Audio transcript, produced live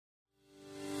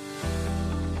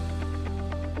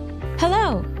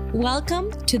Hello, welcome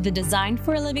to the Design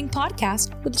for a Living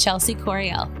podcast with Chelsea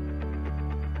Coriel.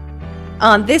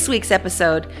 On this week's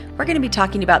episode, we're going to be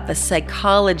talking about the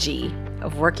psychology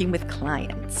of working with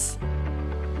clients.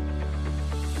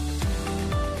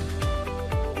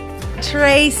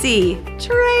 Tracy's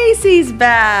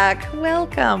back.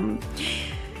 Welcome.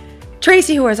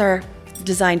 Tracy, who is our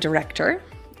design director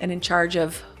and in charge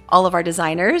of all of our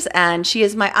designers, and she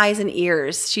is my eyes and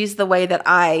ears. She's the way that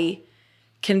I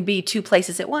can be two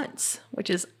places at once, which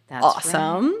is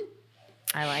awesome. Right.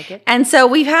 I like it. And so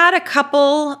we've had a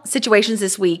couple situations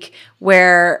this week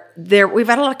where we've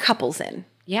had a lot of couples in.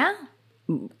 Yeah.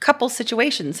 Couple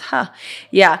situations,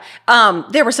 Yeah.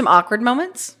 There were some awkward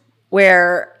moments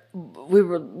where we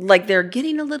were like, they're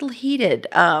getting a little heated.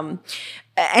 And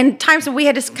times when we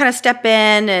had to kind of step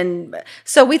in. And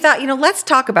so we thought, let's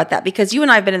talk about that because you and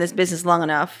I have been in this business long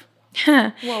enough.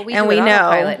 Well, we and do we it know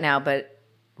autopilot now, but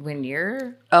when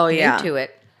you're new to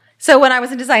it. So when I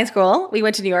was in design school, we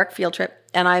went to New York field trip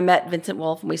and I met Vincent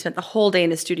Wolf and we spent the whole day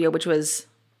in his studio, which was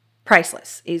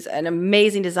priceless. He's an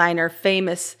amazing designer,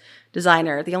 famous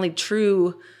designer, the only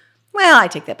true, well, I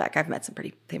take that back. I've met some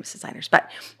pretty famous designers. But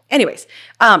anyways,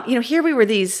 here we were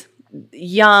these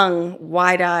young,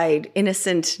 wide-eyed,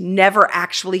 innocent, never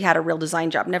actually had a real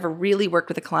design job, never really worked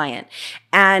with a client.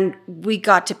 And we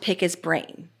got to pick his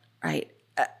brain, right?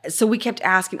 So we kept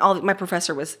asking, my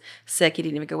professor was sick. He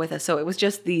didn't even go with us. So it was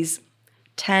just these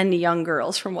 10 young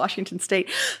girls from Washington State.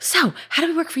 So how do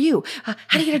we work for you? How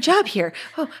do you get a job here?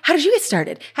 Oh, how did you get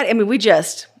started? We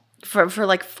just, for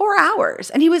like 4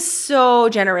 hours. And he was so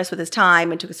generous with his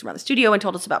time and took us around the studio and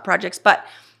told us about projects. But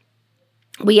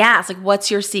we asked,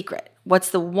 what's your secret? What's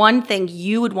the one thing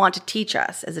you would want to teach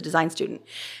us as a design student?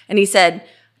 And he said,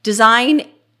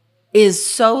 design is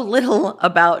so little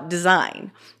about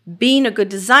design. Being a good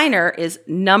designer is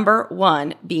number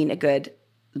one, being a good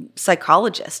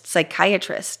psychologist,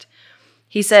 psychiatrist.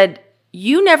 He said,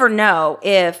 you never know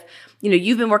if,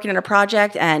 you've been working on a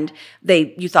project and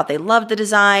you thought they loved the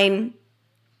design.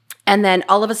 And then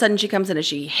all of a sudden she comes in and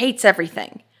she hates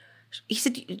everything. He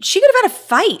said, she could have had a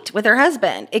fight with her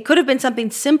husband. It could have been something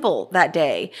simple that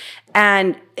day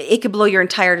and it could blow your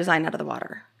entire design out of the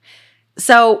water.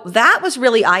 So that was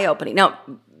really eye-opening. Now,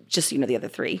 just so you know the other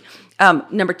three.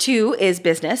 Number two is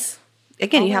business.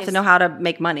 Again, you have to know how to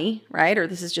make money, right? Or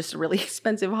this is just a really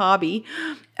expensive hobby.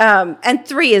 And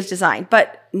three is design.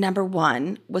 But number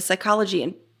one was psychology.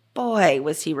 And boy,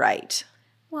 was he right.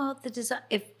 Well, the design.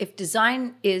 If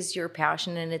design is your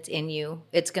passion and it's in you,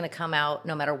 it's going to come out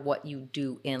no matter what you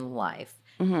do in life.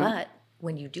 Mm-hmm. But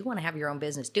when you do want to have your own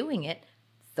business doing it,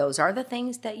 those are the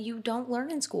things that you don't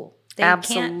learn in school. They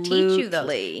can't teach you those.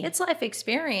 It's life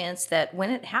experience that when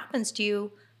it happens to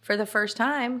you for the first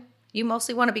time, you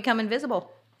mostly want to become invisible.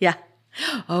 Yeah.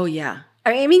 Oh, yeah.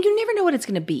 I mean, you never know what it's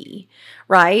going to be,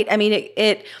 right? I mean,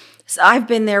 I've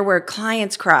been there where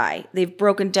clients cry. They've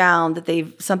broken down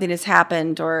that something has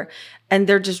happened and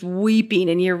they're just weeping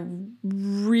and you're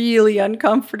really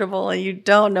uncomfortable and you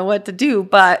don't know what to do.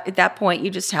 But at that point,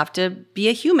 you just have to be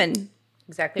a human.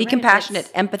 Exactly. Be compassionate,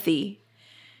 empathy.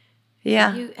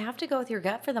 Yeah. You have to go with your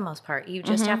gut for the most part. You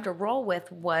just have to roll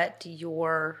with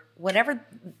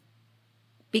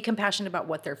be compassionate about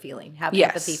what they're feeling. Have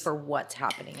empathy for what's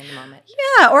happening in the moment.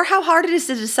 Yeah, or how hard it is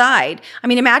to decide. I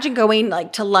mean, imagine going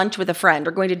to lunch with a friend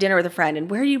or going to dinner with a friend and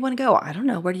where do you want to go? I don't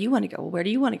know. Where do you want to go? Where do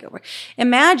you want to go?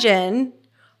 Imagine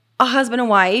a husband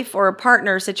and wife or a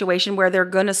partner situation where they're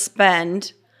going to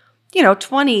spend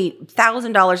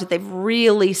 $20,000 that they've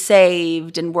really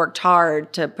saved and worked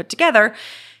hard to put together.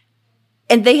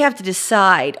 And they have to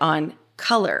decide on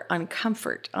color, on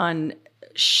comfort, on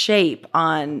shape,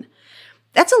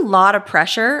 that's a lot of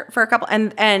pressure for a couple.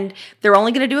 And they're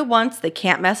only going to do it once. They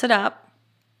can't mess it up.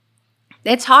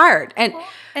 It's hard.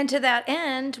 And to that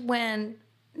end,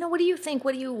 what do you think?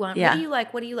 What do you want? Yeah. What do you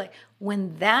like? What do you like?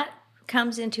 When that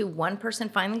comes into one person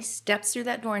finally steps through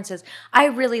that door and says, I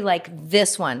really like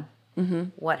this one. Mm-hmm.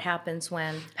 What happens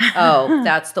when,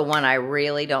 that's the one I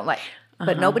really don't like.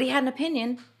 But nobody had an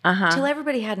opinion until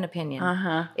everybody had an opinion.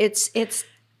 It's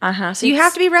So you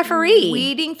have to be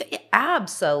referee.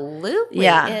 Absolutely.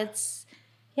 Yeah. It's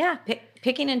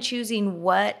picking and choosing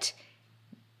what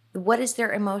is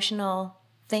their emotional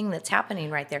thing that's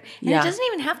happening right there. And it doesn't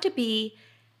even have to be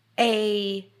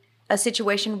a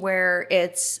situation where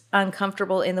it's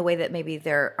uncomfortable in the way that maybe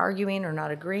they're arguing or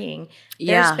not agreeing.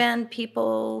 There's been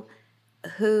people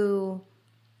who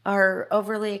are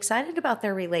overly excited about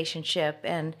their relationship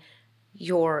and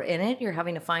you're in it, you're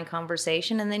having a fine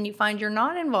conversation, and then you find you're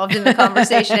not involved in the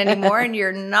conversation anymore, and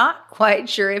you're not quite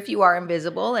sure if you are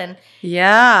invisible. And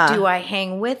Yeah. do I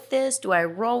hang with this? Do I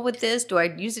roll with this? Do I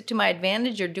use it to my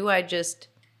advantage, or do I just,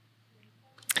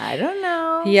 I don't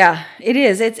know. Yeah, it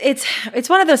is. It's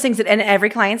one of those things that, and every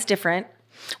client's different.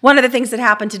 One of the things that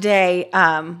happened today,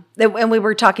 and we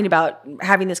were talking about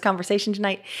having this conversation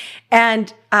tonight,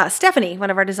 and Stephanie, one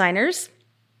of our designers,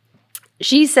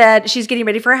 she said she's getting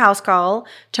ready for a house call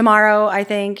tomorrow, I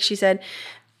think, she said.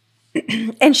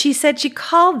 And she said she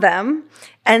called them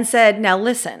and said, now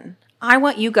listen, I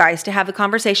want you guys to have a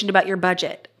conversation about your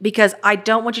budget because I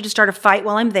don't want you to start a fight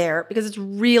while I'm there because it's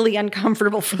really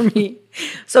uncomfortable for me.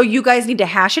 So you guys need to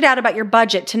hash it out about your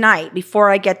budget tonight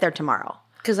before I get there tomorrow.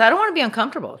 Because I don't want to be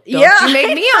uncomfortable. Don't Yeah, you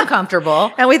make me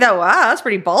uncomfortable. And we thought, wow, that's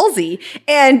pretty ballsy.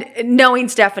 And knowing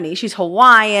Stephanie, she's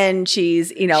Hawaiian. She's,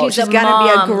 she's going to be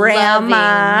a mom, grandma.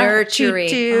 loving, nurturing.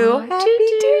 Tutu. Oh, Happy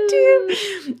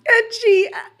Tutu.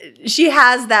 And she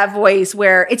has that voice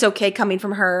where it's okay coming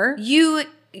from her. You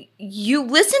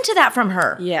listen to that from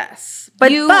her. Yes.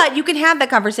 But you can have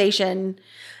that conversation.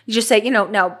 You just say,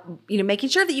 now, making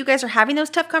sure that you guys are having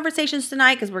those tough conversations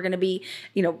tonight because we're going to be,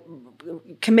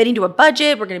 committing to a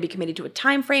budget. We're going to be committing to a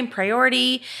time frame,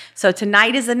 priority. So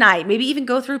tonight is the night. Maybe even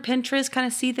go through Pinterest, kind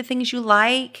of see the things you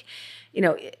like,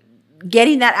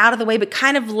 getting that out of the way, but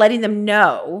kind of letting them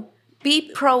know.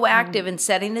 Be proactive in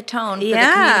setting the tone for the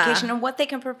communication and what they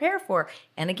can prepare for.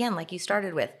 And again, like you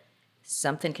started with,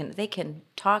 they can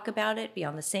talk about it, be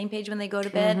on the same page when they go to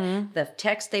bed. Mm-hmm. The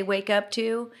text they wake up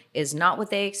to is not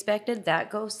what they expected. That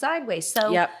goes sideways.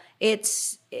 So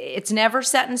it's never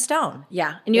set in stone.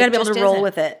 Yeah. And you got to be able to roll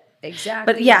with it.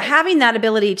 Exactly. But having that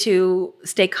ability to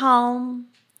stay calm,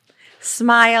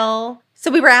 smile.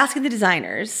 So we were asking the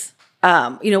designers,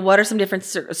 what are some different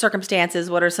circumstances?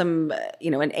 What are some,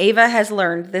 and Ava has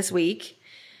learned this week,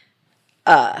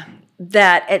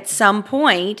 that at some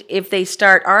point, if they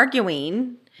start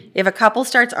arguing, if a couple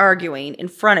starts arguing in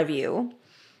front of you,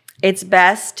 it's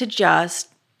best to just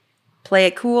play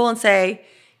it cool and say,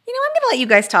 I'm going to let you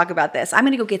guys talk about this. I'm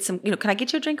going to go get some, can I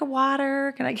get you a drink of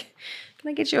water? Can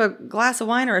I get you a glass of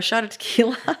wine or a shot of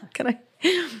tequila?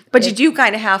 But you do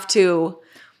kind of have to,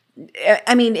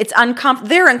 it's uncomfortable.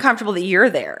 They're uncomfortable that you're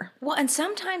there. Well, and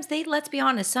sometimes let's be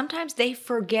honest, sometimes they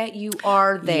forget you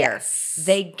are there. Yes.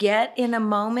 They get in a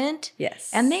moment. Yes.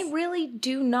 And they really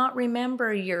do not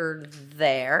remember you're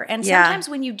there. And sometimes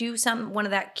when you do one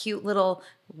of that cute little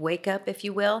wake up, if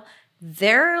you will,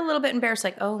 they're a little bit embarrassed,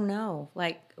 like, oh no,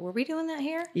 like, were we doing that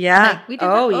here? Yeah. Like, we did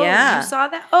that? Yeah. You saw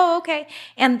that? Oh, okay.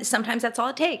 And sometimes that's all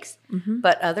it takes. Mm-hmm.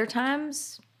 But other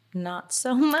times, not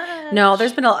so much. No,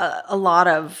 there's been a lot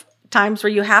of times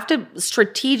where you have to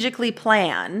strategically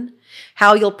plan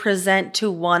how you'll present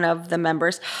to one of the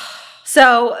members.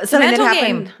 So something that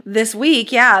happened this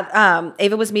week,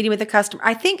 Ava was meeting with a customer.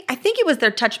 I think it was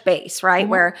their touch base, right? Mm-hmm.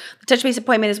 Where the touch base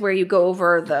appointment is where you go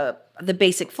over the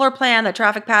basic floor plan, the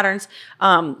traffic patterns.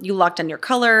 You locked on your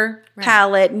color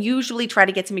palette, and usually try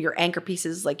to get some of your anchor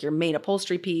pieces, like your main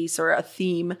upholstery piece or a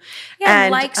theme. Yeah,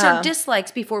 and likes or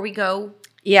dislikes before we go.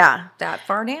 Yeah. That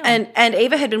far down. And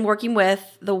Ava had been working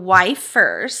with the wife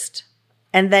first,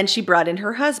 and then she brought in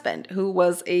her husband, who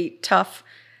was a tough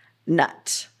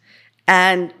nut.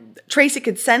 And Tracy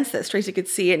could sense this. Tracy could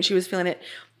see it, and she was feeling it.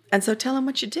 And so tell him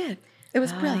what you did. It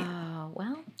was brilliant. Oh,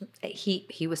 well,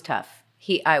 he was tough.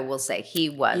 I will say he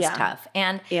was tough.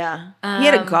 And he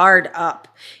had a guard up.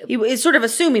 He was sort of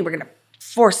assuming we're going to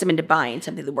force him into buying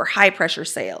something that were high pressure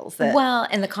sales.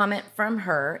 And the comment from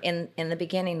her in the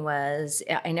beginning was,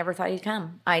 I never thought he'd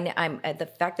come. I'm the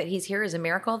fact that he's here is a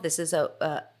miracle. This is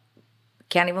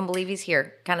can't even believe he's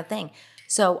here kind of thing.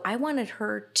 So I wanted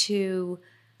her to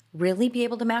really be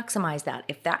able to maximize that.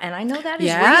 And I know that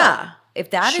is real.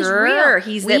 If that is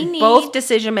real, both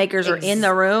decision makers are in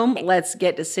the room. Let's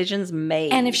get decisions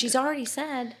made. And if she's already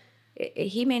said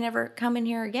he may never come in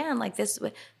here again, like this,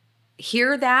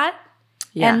 hear that.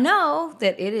 Yeah. And know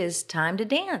that it is time to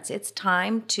dance. It's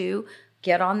time to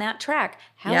get on that track.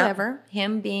 However,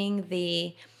 him being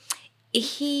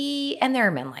and there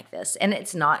are men like this, and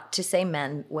it's not to say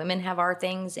women have our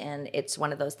things, and it's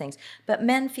one of those things. But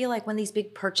men feel like when these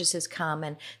big purchases come,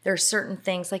 and there are certain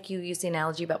things, like you use the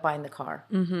analogy about buying the car.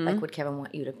 Mm-hmm. Like, would Kevin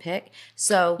want you to pick?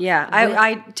 So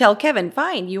I tell Kevin,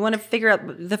 fine, you want to figure out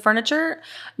the furniture?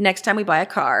 Next time we buy a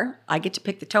car, I get to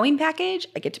pick the towing package.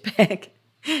 I get to pick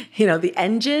the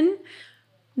engine.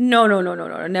 No,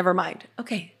 never mind.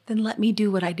 Okay, then let me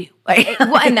do what I do.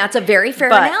 Well, and that's a very fair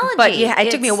analogy. But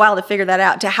it took me a while to figure that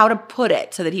out, to how to put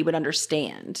it so that he would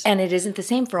understand. And it isn't the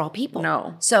same for all people.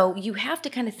 No. So you have to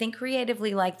kind of think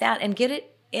creatively like that and get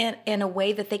it in a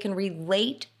way that they can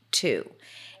relate to.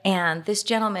 And this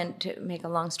gentleman, to make a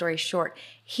long story short,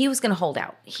 he was going to hold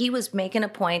out. He was making a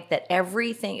point that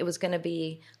everything, it was going to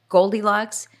be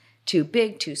Goldilocks, too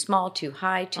big, too small, too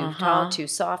high, too tall, too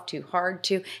soft, too hard,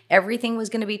 everything was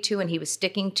going to be two, and he was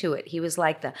sticking to it. He was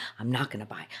like I'm not going to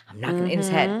buy, I'm not going to, in his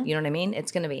head, you know what I mean?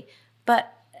 It's going to be,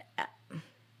 but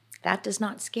that does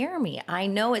not scare me. I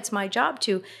know it's my job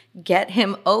to get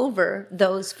him over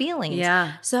those feelings.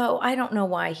 Yeah. So I don't know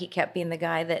why he kept being the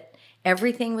guy that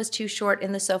everything was too short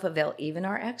in the Sofaville, even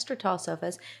our extra tall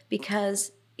sofas,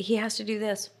 because he has to do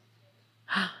this.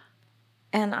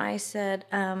 And I said,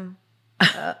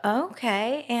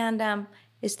 okay. And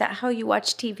is that how you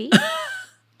watch TV?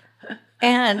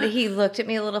 And he looked at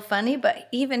me a little funny, but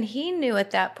even he knew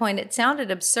at that point it sounded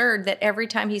absurd that every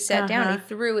time he sat down, he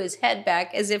threw his head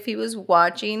back as if he was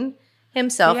watching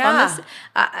himself on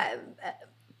this.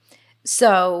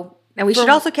 And we should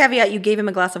also caveat, you gave him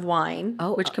a glass of wine,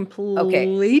 which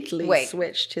completely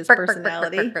switched his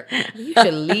personality. You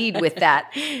should lead with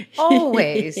that.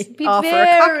 Always. Be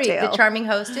very the charming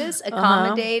hostess,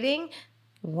 accommodating,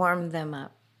 warm them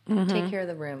up. Take care of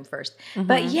the room first.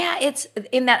 But yeah, it's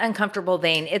in that uncomfortable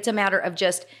vein. It's a matter of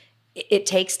just, it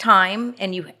takes time,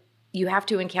 and you have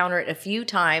to encounter it a few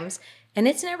times. And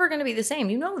it's never going to be the same.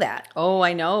 You know that. Oh,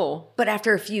 I know. But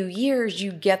after a few years,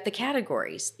 you get the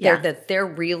categories. They're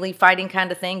really fighting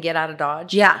kind of thing. Get out of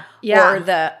Dodge. Yeah. Or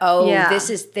this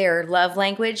is their love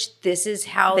language. This is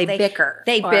how they bicker.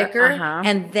 They bicker.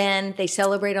 And then they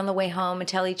celebrate on the way home and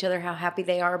tell each other how happy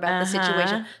they are about the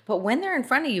situation. But when they're in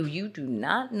front of you, you do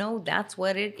not know that's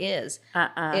what it is.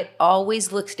 It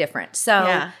always looks different.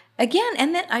 So... Again,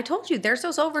 and then I told you, there's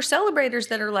those over celebrators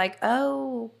that are like,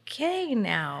 okay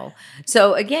now.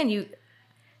 So again,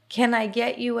 can I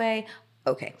get you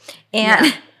okay.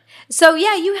 And so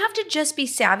you have to just be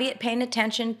savvy at paying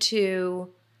attention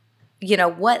to,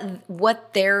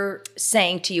 what they're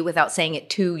saying to you without saying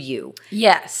it to you.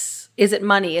 Yes. Is it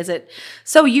money? Is it,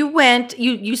 so you went,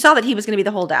 you saw that he was going to be the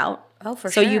holdout. Oh,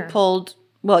 for sure. So you pulled,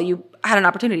 you had an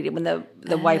opportunity when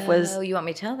the wife was. Oh, you want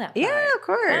me to tell that part? Yeah, of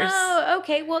course. Oh,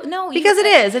 okay. Well, no. Because it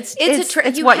is.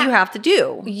 It's what you have to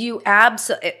do. You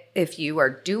absolutely, if you are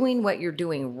doing what you're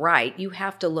doing right, you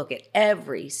have to look at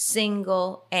every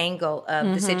single angle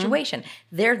of the situation.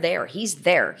 They're there. He's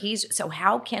there. So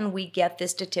how can we get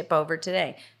this to tip over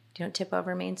today? Do you know what tip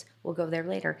over means? We'll go there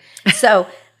later. So...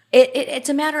 It's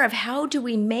a matter of how do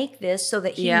we make this so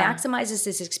that he maximizes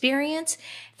his experience,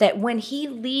 that when he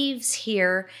leaves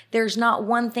here, there's not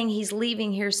one thing he's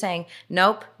leaving here saying,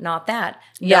 nope, not that.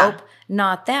 Nope,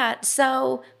 not that.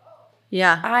 So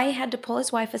I had to pull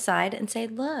his wife aside and say,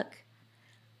 look,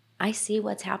 I see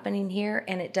what's happening here,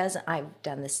 and I've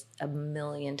done this a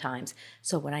million times.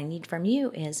 So what I need from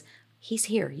you is, he's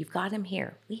here. You've got him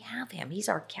here. We have him. He's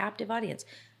our captive audience.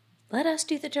 Let us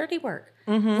do the dirty work.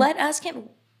 Let us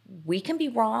we can be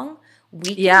wrong.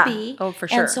 We can be. Oh, for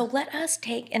sure. And so let us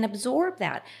take and absorb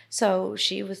that. So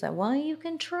she was like, well, you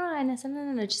can try. And I said,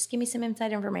 no, just give me some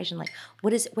inside information. Like, what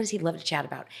does he love to chat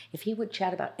about? If he would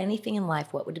chat about anything in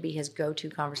life, what would be his go-to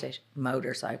conversation?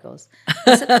 Motorcycles.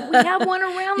 I said, we have one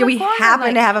around the corner. We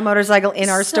happen to have a motorcycle in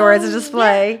our store as a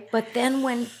display. Yeah. But then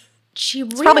when she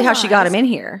realized. It's probably how she got him in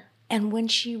here. And when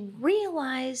she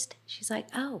realized, she's like,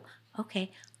 oh, okay,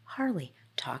 Harley.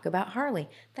 Talk about Harley.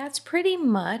 That's pretty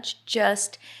much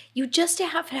just, you just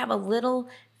have to have a little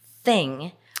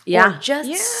thing. Or just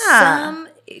some,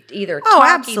 either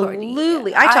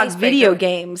absolutely. I talk video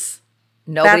games.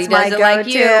 Nobody does it like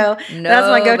you. That's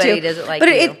my go-to. Nobody does it like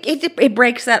you. But it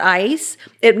breaks that ice.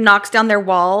 It knocks down their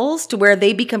walls to where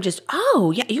they become just,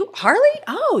 you Harley?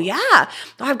 Oh, yeah.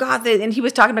 I've got this. And he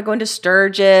was talking about going to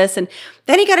Sturgis. And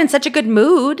then he got in such a good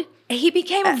mood. He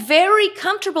became very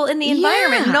comfortable in the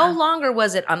environment. No longer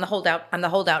was it, I'm the holdout.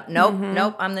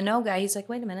 Nope, I'm the no guy. He's like,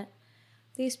 wait a minute.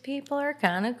 These people are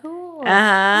kind of cool. Wait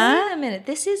a minute.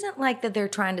 This isn't like that they're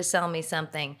trying to sell me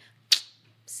something.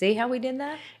 See how we did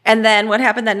that? And then what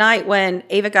happened that night when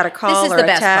Ava got a call or a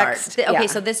text? Part. Okay,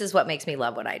 so this is what makes me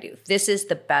love what I do. This is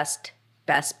the best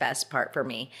part for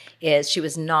me, is she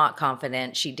was not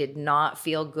confident. She did not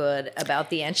feel good about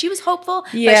the end. She was hopeful,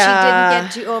 but she didn't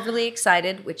get too overly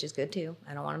excited, which is good too.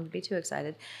 I don't want him to be too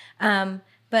excited.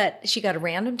 But she got a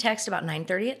random text about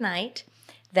 9:30 at night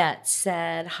that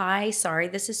said, hi, sorry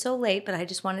this is so late, but I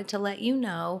just wanted to let you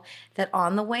know that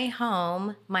on the way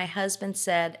home, my husband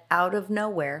said out of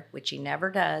nowhere, which he never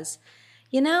does,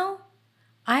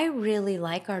 I really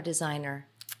like our designer.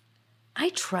 I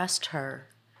trust her.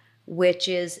 Which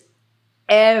is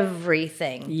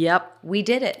everything. Yep. We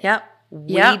did it. Yep.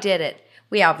 We did it.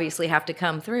 We obviously have to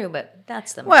come through, but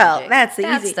that's the magic. Well, that's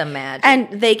the magic.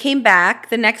 And they came back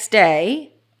the next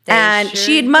day. And sure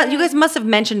she had, did. you guys must have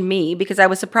mentioned me because I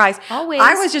was surprised. Always.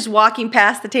 I was just walking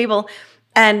past the table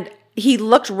and he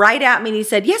looked right at me and he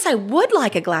said, yes, I would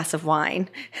like a glass of wine.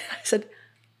 I said,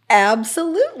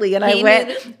 absolutely. And I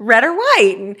went red or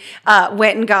white and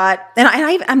went and got, and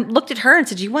I looked at her and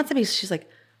said, do you want something? She's like,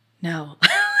 no.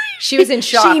 She was in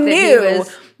shock. She knew.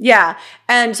 Yeah.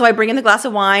 And so I bring in the glass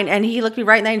of wine and he looked me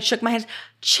right in the eye and shook my head.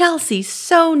 Chelsea,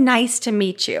 so nice to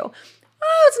meet you.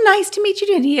 Oh, it's nice to meet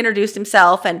you. And he introduced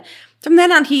himself. And from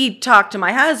then on, he talked to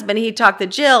my husband. He talked to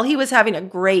Jill. He was having a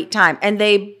great time. And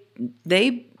they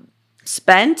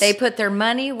spent. They put their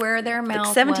money where their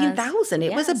mouth was. $17,000.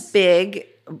 It was a big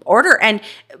order. And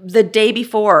the day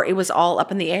before, it was all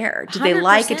up in the air. Did they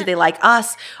like it? 100%. Did they like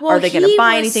us? Well, Are they going to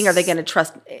buy anything? Are they going to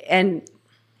trust? And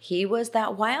he was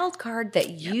that wild card that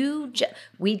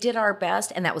we did our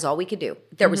best, and that was all we could do.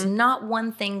 There was not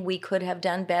one thing we could have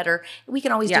done better. We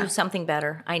can always do something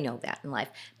better. I know that in life.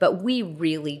 But we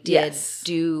really did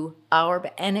do our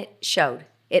best, and it showed.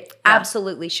 It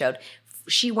absolutely showed.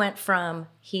 She went from,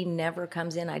 he never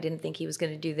comes in, I didn't think he was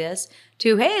going to do this,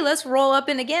 to, hey, let's roll up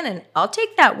in again, and I'll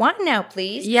take that wine now,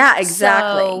 please. Yeah,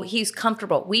 exactly. So he's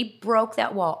comfortable. We broke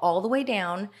that wall all the way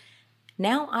down.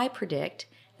 Now I predict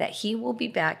that he will be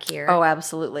back here. oh,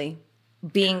 absolutely.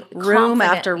 Being Room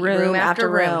confident, after room after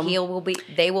room.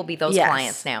 They will be those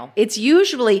clients now. It's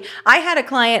usually, I had a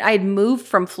client, I had moved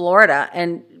from Florida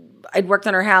and I'd worked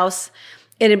on her house.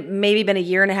 It had maybe been a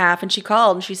year and a half. And she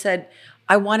called and she said,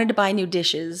 I wanted to buy new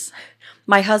dishes.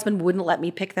 My husband wouldn't let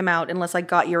me pick them out unless I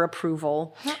got your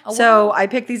approval. Oh, so wow. I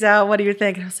picked these out. What do you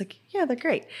think? And I was like, yeah, they're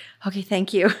great. Okay,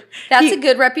 thank you. That's a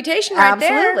good reputation right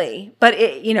there. Absolutely.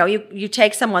 But you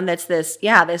take someone that's this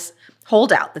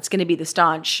holdout that's going to be the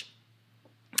staunch.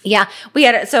 Yeah, we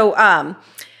had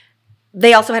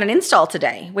they also had an install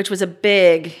today, which was a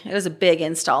big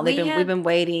install. We've been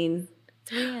waiting.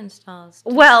 3 installs.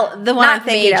 Well, the one Not I'm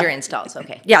thinking major of, installs,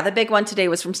 okay. Yeah, the big one today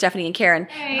was from Stephanie and Karen.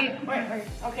 Hey, wait.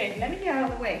 Okay, let me get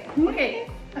out of the way. Okay,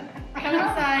 come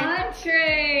inside.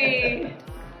 Entree.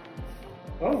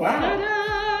 Oh, wow.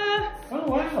 Ta-da! Oh,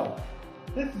 wow.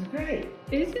 This is great.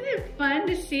 Isn't it fun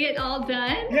to see it all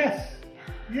done? Yes.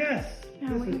 Yes.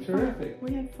 This is terrific.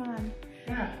 We had fun.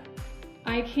 Yeah.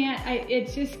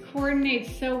 It just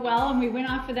coordinates so well, and we went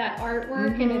off of that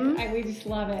artwork, and we just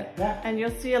love it. Yeah. And you'll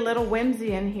see a little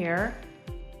whimsy in here.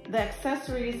 The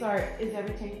accessories is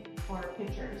everything for our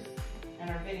pictures and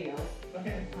our videos.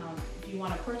 Okay. If you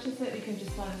want to purchase it, you can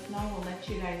just let us know. We'll let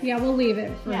you guys. Yeah, we'll leave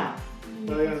it. Yeah.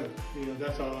 Well,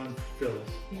 that's all on Phyllis.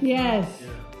 Yes. Yeah.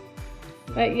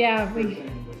 But yeah,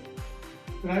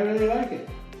 But I really like it.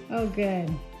 oh good.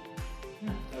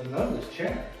 Yeah. I love this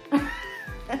chair.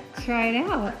 Try it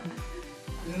out.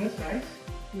 Isn't this nice?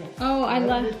 Oh, I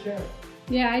love, this chair.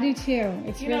 yeah, I do too.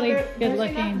 It's really good there's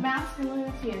looking. enough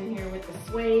masculinity in here with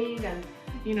the suede and,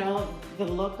 the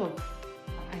look of,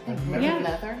 I think, Yeah.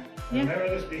 leather. I remember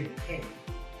this being pink.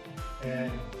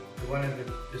 And the one in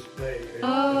the display. is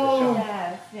Oh. the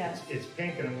shop. Yes. It's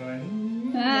pink, and I'm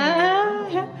going, Ah,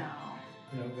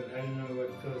 but I didn't know what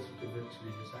Phyllis could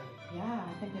eventually decide about. Yeah,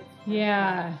 I think it's.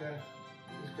 yeah.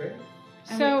 It's great.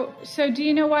 So do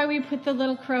you know why we put the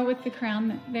little crow with the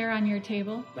crown there on your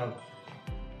table? No.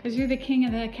 Because you're the king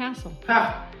of the castle.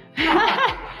 Ha!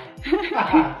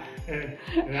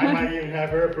 and I might even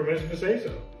have her permission to say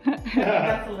so.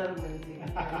 That's a little whimsy.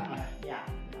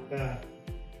 Yeah.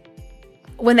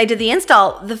 When they did the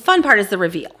install, the fun part is the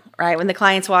reveal, right? When the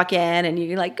clients walk in and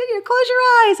you're like, close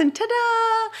your eyes and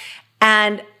ta-da!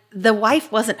 And the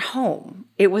wife wasn't home.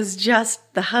 It was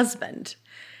just the husband.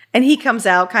 And he comes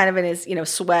out kind of in his,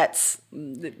 sweats,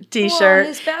 t-shirt. Well,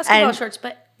 his basketball and- shorts,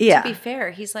 but Yeah. to be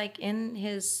fair, he's like in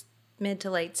his mid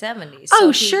to late 70s.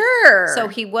 Oh, sure. So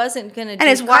he wasn't going to do And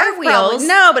his wife cartwheels.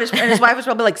 his wife was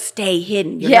probably like, stay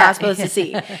hidden. You're not supposed to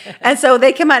see. And so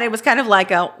they come out. It was kind of like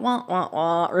a wah, wah,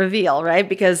 wah reveal, right?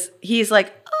 Because he's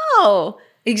like, oh,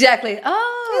 Exactly.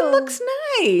 Oh. it looks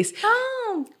nice.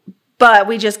 Oh. But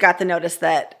we just got the notice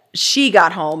that she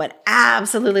got home and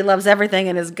absolutely loves everything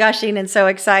and is gushing and so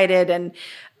excited. And,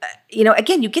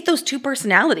 again, you get those two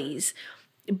personalities.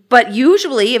 But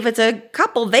usually, if it's a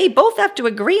couple, they both have to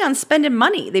agree on spending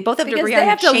money. They both have to agree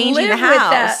on changing the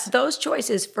house. Those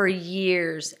choices for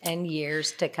years and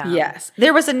years to come. Yes.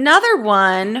 There was another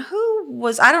one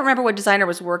I don't remember what designer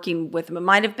was working with him. It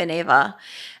might have been Ava.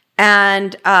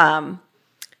 And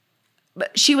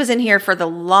but she was in here for the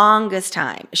longest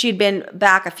time. She'd been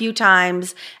back a few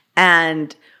times,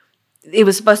 and it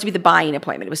was supposed to be the buying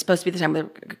appointment. It was supposed to be the time to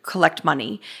collect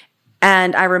money.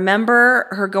 And I remember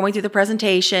her going through the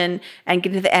presentation and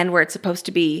getting to the end where it's supposed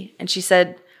to be. And she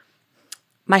said,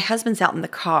 my husband's out in the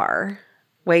car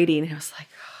waiting. And I was like,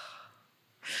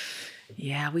 oh,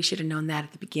 yeah, we should have known that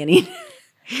at the beginning.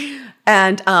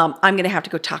 And I'm going to have to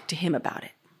go talk to him about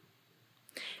it.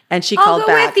 And she called back.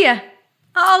 I'll go with you.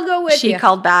 I'll go with you. She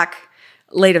called back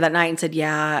later that night and said,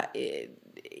 yeah,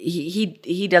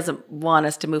 he doesn't want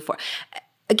us to move forward.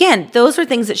 Again, those are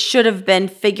things that should have been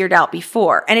figured out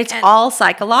before. And it's all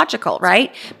psychological,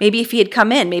 right? Maybe if he had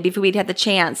come in, maybe if we'd had the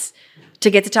chance to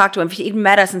get to talk to him, if he'd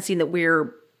met us and seen that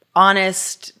we're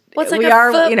honest. Well, it's like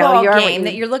football game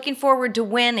that you're looking forward to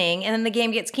winning, and then the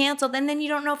game gets canceled, and then you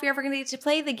don't know if you're ever going to get to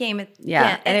play the game.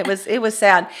 Yeah, and it was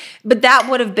sad. But that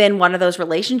would have been one of those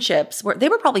relationships where they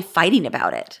were probably fighting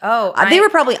about it. Oh, they were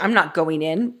probably, I'm not going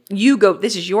in. You go,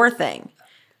 this is your thing.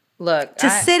 Look, To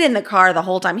sit in the car the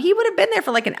whole time. He would have been there for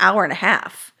like an hour and a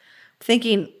half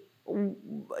thinking,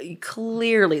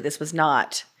 clearly this was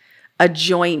not a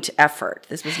joint effort.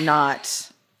 This was not.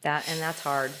 and that's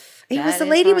hard. It was the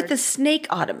lady with the snake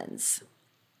ottomans.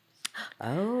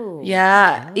 Oh.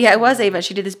 Yeah. Yeah, it was Ava.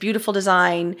 She did this beautiful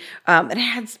design. And it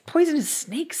had poisonous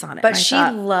snakes on it. But she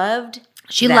loved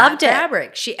loved it.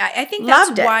 fabric. I think that's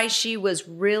Loved it. why she was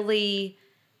really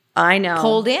I know.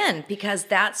 pulled in, because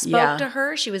that spoke to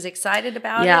her. She was excited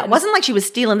about it. Yeah. It wasn't like she was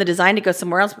stealing the design to go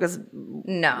somewhere else, because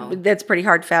No. that's pretty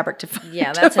hard fabric to find.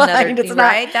 Yeah, that's another, It's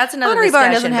right? That's another Pottery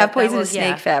Barn discussion, doesn't have but that poisonous was- yeah.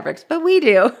 snake fabrics, but we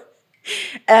do.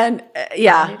 And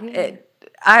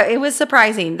it was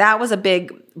surprising. That was a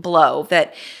big blow.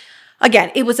 That,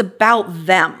 again, it was about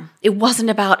them. It wasn't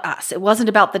about us. It wasn't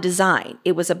about the design.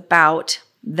 It was about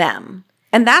them.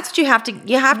 And that's what you have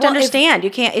to understand.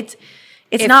 You can't.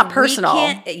 It's not personal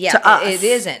to us. It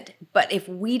isn't. But if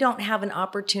we don't have an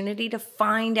opportunity to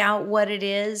find out what it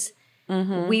is,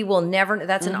 we will never.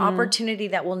 That's an opportunity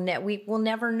that we will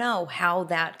never know how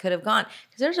that could have gone.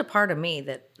 Because there's a part of me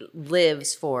that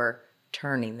lives for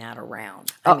turning that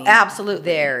around. I mean,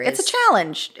 absolutely. It's a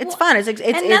challenge. It's fun.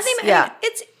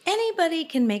 It's anybody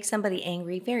can make somebody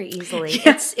angry very easily.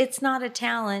 It's not a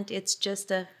talent. It's just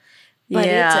it's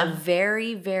a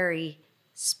very, very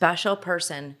special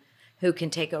person who can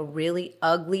take a really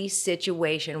ugly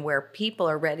situation where people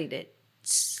are ready to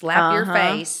slap your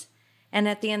face, and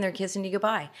at the end they're kissing you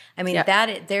goodbye. I mean,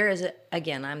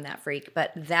 again, I'm that freak,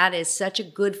 but that is such a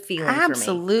good feeling for me.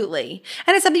 Absolutely.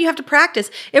 And it's something you have to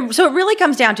practice. So it really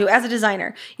comes down to, as a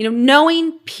designer,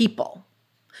 knowing people.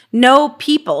 Know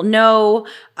people, Pay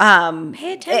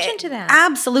attention to that.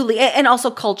 Absolutely. And also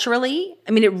culturally.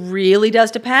 I mean, it really does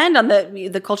depend on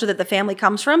the culture that the family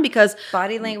comes from, because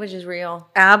Body language is real.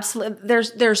 absolutely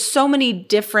there's so many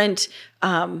different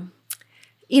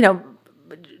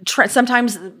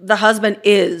sometimes the husband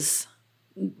is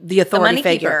the authority money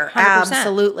figure. keeper, 100%.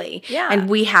 Absolutely. Yeah. And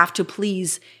we have to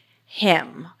please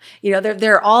him.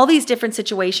 There are all these different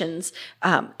situations.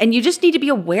 And you just need to be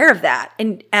aware of that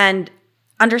and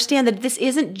understand that this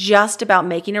isn't just about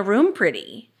making a room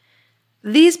pretty.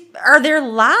 These are their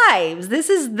lives.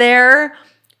 This is their,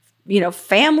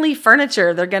 family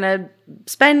furniture they're going to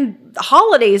spend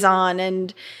holidays on.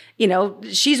 And,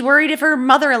 she's worried if her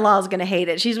mother-in-law is going to hate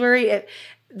it. She's worried.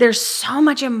 There's so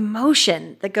much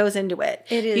emotion that goes into it.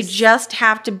 It is. You just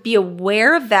have to be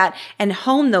aware of that and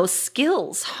hone those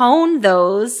skills, hone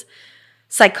those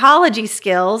psychology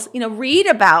skills, read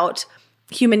about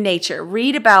human nature,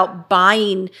 read about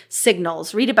buying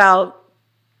signals, read about,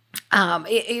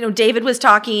 David was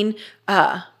talking,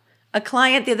 a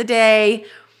client the other day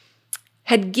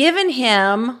had given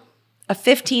him a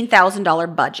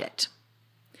 $15,000 budget.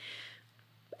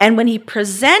 And when he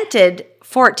presented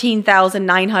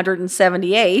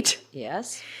 $14,978,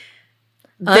 Yes.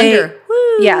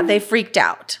 they freaked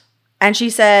out. And she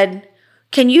said,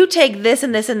 can you take this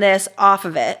and this and this off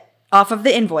of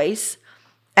the invoice,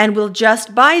 and we'll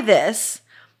just buy this,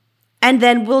 and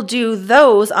then we'll do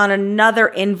those on another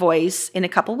invoice in a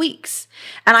couple weeks.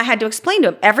 And I had to explain to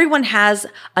him, everyone has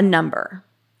a number.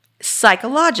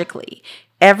 Psychologically,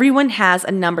 everyone has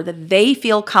a number that they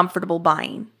feel comfortable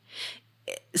buying.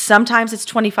 Sometimes it's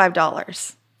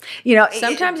 $25.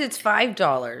 Sometimes it's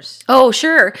 $5. Oh,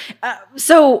 sure.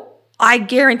 So I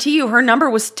guarantee you her number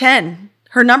was 10.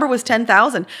 Her number was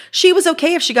 10,000. She was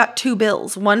okay if she got two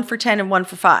bills, one for 10 and one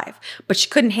for 5, but she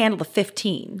couldn't handle the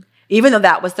 15, even though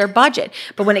that was their budget.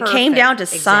 But when it came down to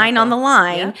sign on the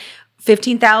line,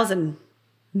 15,000.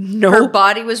 No, Her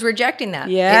body was rejecting that.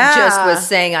 Yeah. It just was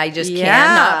saying, I just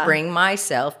cannot bring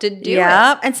myself to do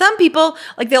it. And some people,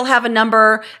 they'll have a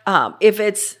number, if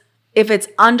it's if it's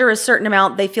under a certain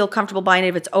amount, they feel comfortable buying it.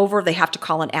 If it's over, they have to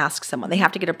call and ask someone. They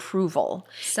have to get approval.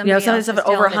 Somebody Sometimes else if is it's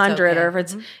over telling it's 100 okay. or if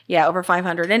it's, over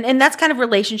 500. And that's kind of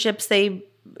relationships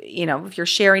if you're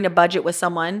sharing a budget with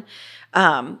someone,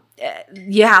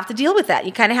 you have to deal with that.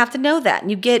 You kind of have to know that.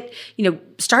 And you get,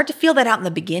 start to feel that out in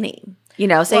the beginning. Say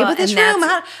Well, with this and room,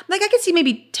 I could see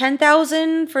maybe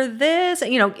 10,000 for this.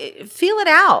 Feel it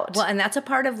out. Well, and that's a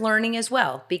part of learning as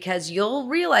well, because you'll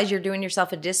realize you're doing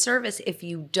yourself a disservice if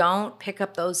you don't pick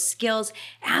up those skills.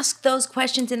 Ask those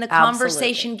questions in the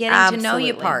conversation, getting to know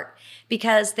you part,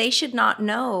 because they should not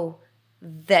know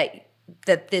that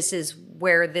this is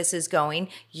where this is going.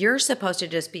 You're supposed to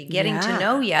just be getting to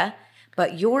know you,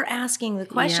 but you're asking the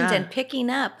questions and picking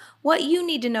up what you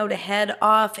need to know to head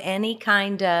off any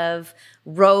kind of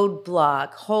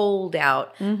roadblock,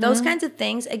 holdout, those kinds of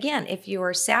things. Again, if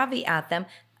you're savvy at them,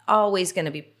 always going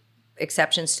to be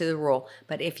exceptions to the rule.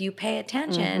 But if you pay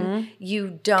attention,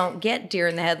 you don't get deer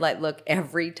in the headlight look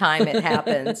every time it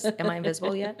happens. Am I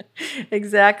invisible yet?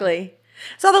 Exactly.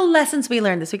 So the lessons we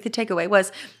learned this week, the takeaway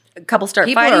was couples start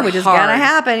People fighting, are which is hard. going to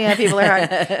happen. Yeah, people are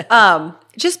hard.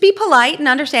 Just be polite and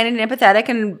understanding and empathetic,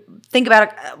 and think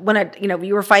about it when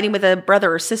you were fighting with a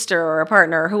brother or sister or a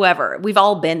partner or whoever. We've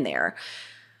all been there.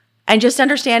 And just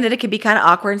understand that it can be kind of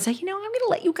awkward and say, I'm going to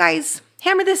let you guys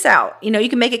hammer this out. You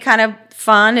can make it kind of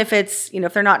fun if it's,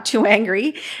 if they're not too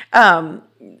angry.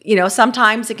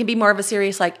 Sometimes it can be more of a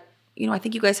serious, like, I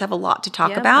think you guys have a lot to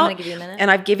talk about. I'm gonna give you a minute.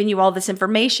 And I've given you all this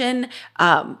information.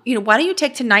 Why don't you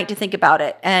take tonight to think about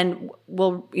it, and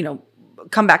we'll,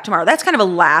 come back tomorrow. That's kind of a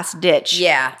last ditch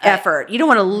effort. You don't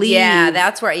want to leave. Yeah,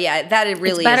 that's where. Yeah, that it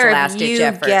really It's better is last ditch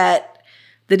effort. you get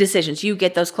the decisions. You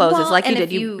get those closes Well, like you and did.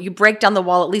 if You break down the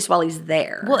wall at least while he's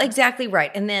there. Well, exactly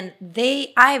right. And then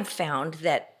I've found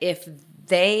that if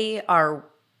they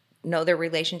know their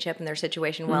relationship and their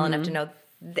situation well enough to know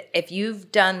if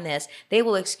you've done this, they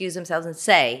will excuse themselves and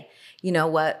say, you know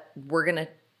what, we're going to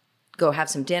go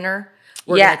have some dinner.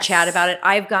 We're going to chat about it.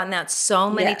 I've gotten that so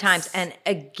many times. And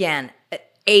again,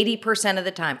 80% of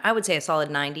the time, I would say a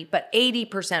solid 90, but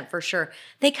 80% for sure,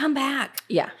 they come back.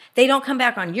 Yeah. They don't come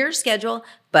back on your schedule,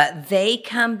 but they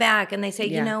come back and they say,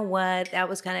 you know what, that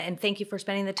was kind of, and thank you for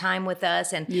spending the time with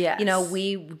us. And,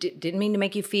 we didn't mean to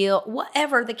make you feel,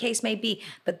 whatever the case may be.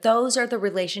 But those are the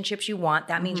relationships you want.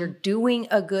 That means you're doing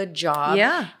a good job.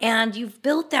 Yeah. And you've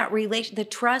built that relation. The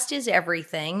trust is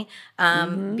everything.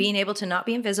 Being able to not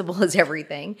be invisible is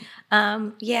everything.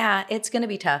 It's going to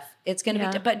be tough. It's going to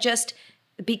be tough. But just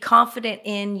be confident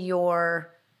in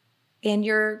your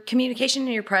communication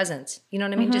and your presence. You know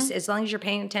what I mean? Just as long as you're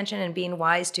paying attention and being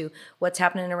wise to what's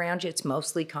happening around you, it's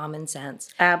mostly common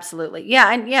sense. Absolutely.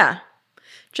 Yeah. And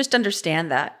just understand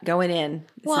that going in.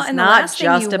 This is and the not last thing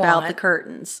just you about want the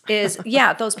curtains. is,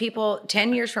 those people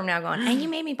 10 years from now going, and you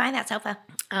made me buy that sofa.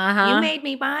 You made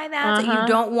me buy that. So you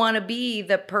don't want to be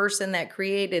the person that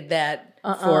created that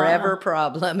forever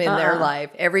problem in their life.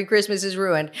 Every Christmas is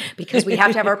ruined because we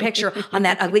have to have our picture on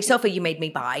that ugly sofa you made me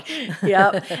buy.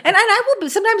 Yep. And I will,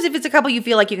 sometimes if it's a couple you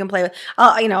feel like you can play with,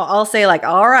 I'll say like,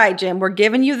 all right, Jim, we're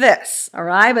giving you this. All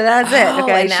right. But that's it.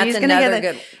 Okay. And that's She's going to another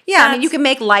get it. good. Yeah. I mean, you can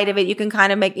make light of it. You can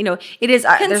kind of make, it is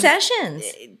Concessions.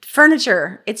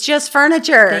 Furniture. It's just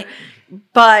furniture.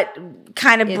 But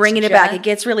kind of bringing it back. just- It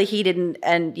gets really heated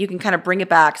and you can kind of bring it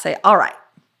back, say, all right.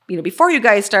 Before you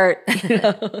guys start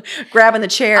grabbing the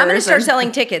chairs. I'm going to start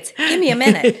selling tickets. Give me a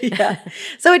minute.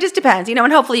 So it just depends, and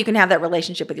hopefully you can have that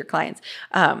relationship with your clients.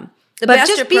 The but best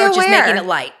just approach be is aware. making it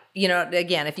light.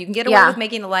 Again, if you can get away with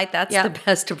making it light, that's the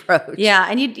best approach. Yeah,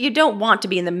 and you don't want to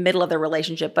be in the middle of the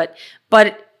relationship,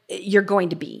 but you're going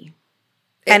to be.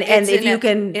 And if you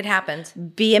can it happens.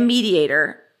 Be a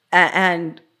mediator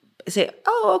and say,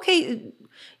 oh, okay,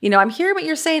 I'm hearing what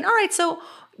you're saying. All right, so,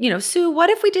 Sue, what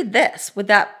if we did this? Would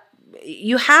that,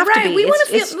 you have to be. We want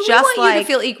you to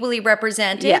feel equally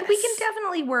represented. Yes. We can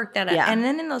definitely work that out. Yeah. And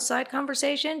then in those side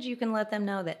conversations, you can let them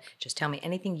know that just tell me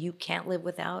anything you can't live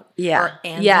without. Yeah. Or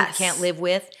you can't live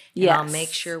with. And I'll make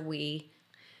sure we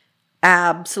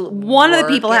absolutely. One of the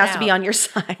work people it has to be out. on your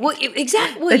side. Well,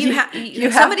 exactly. Well,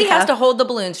 You somebody have has to to hold the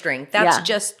balloon string. That's Yeah.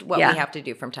 just what Yeah. we have to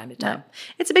do from time to time.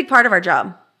 It's a big part of our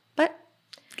job, but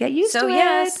get used to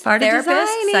it. Part therapist, of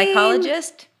designing.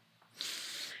 psychologist.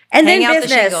 And Hang then out the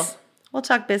shingle. business. We'll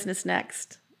talk business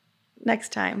next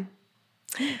time.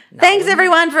 Thanks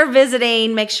everyone for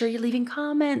visiting. Make sure you're leaving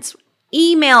comments.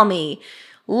 Email me.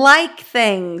 Like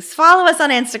things. Follow us on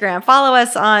Instagram. Follow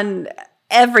us on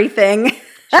everything.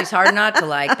 She's hard not to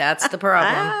like. That's the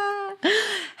problem.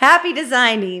 Happy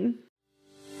designing.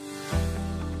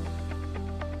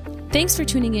 Thanks for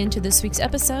tuning in to this week's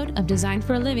episode of Design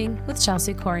for a Living with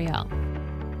Chelsea Coriel.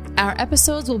 Our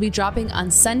episodes will be dropping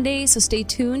on Sunday, so stay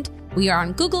tuned. We are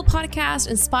on Google Podcast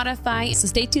and Spotify, so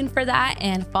stay tuned for that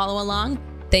and follow along.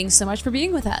 Thanks so much for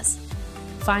being with us.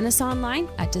 Find us online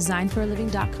at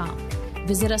designforaliving.com.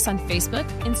 Visit us on Facebook,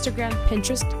 Instagram,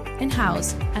 Pinterest, and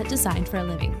Houzz at Design for a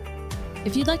Living.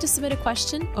 If you'd like to submit a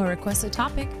question or request a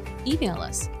topic, email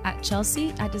us at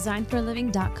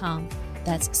chelsea@designforaliving.com.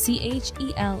 That's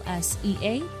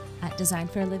CHELSEA at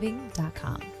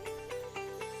designforaliving.com.